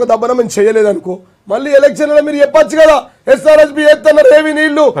లోపల ఒక దబ్బన మేము చేయలేదనుకో మళ్ళీ ఎలక్షన్లో మీరు చెప్పచ్చు కదా SRSP ఎత్తన్నారు ఏవి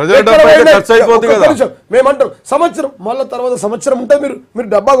నీళ్లు మేమంటాం. సంవత్సరం మళ్ళీ తర్వాత సంవత్సరం ఉంటే మీరు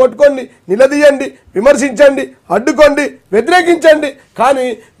డబ్బా కొట్టుకోండి, నిలదీయండి, విమర్శించండి, అడ్డుకోండి, వ్యతిరేకించండి. కానీ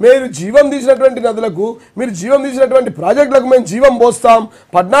మీరు జీవం తీసినటువంటి నదులకు, మీరు జీవం తీసినటువంటి ప్రాజెక్టులకు మేము జీవం పోస్తాం,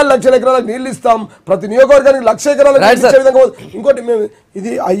 14 లక్షల ఎకరాలకు నీళ్ళు ఇస్తాం, ప్రతి నియోజకవర్గానికి 1,00,000 ఎకరాలకు ఇచ్చే విధంగా. ఇంకోటి మేము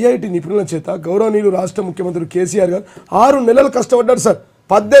ఇది IIT నిపుణుల చేత గౌరవనీయులు రాష్ట్ర ముఖ్యమంత్రి KCR గారు 6 నెలలు కష్టపడ్డారు సార్.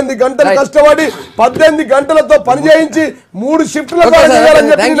 18 గంటలు కష్టపడి 18 గంటలతో పని చేయించి 3 షిఫ్ట్ల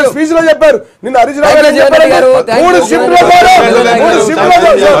స్పీచ్ లో చెప్పారు. నిన్న హరీష్ రావు గారు 3 షిఫ్ట్ల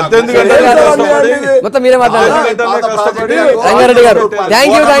మొత్తం మీరే మాట్లాడారు. రంగారెడ్డి గారు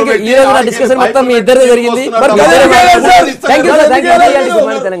థ్యాంక్ యూ. ఈ రోజు నా డిస్కషన్ మొత్తం మీ ఇద్దరు జరిగింది.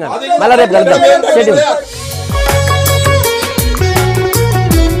 తెలంగాణ మళ్ళీ రేపు కలుద్దాం.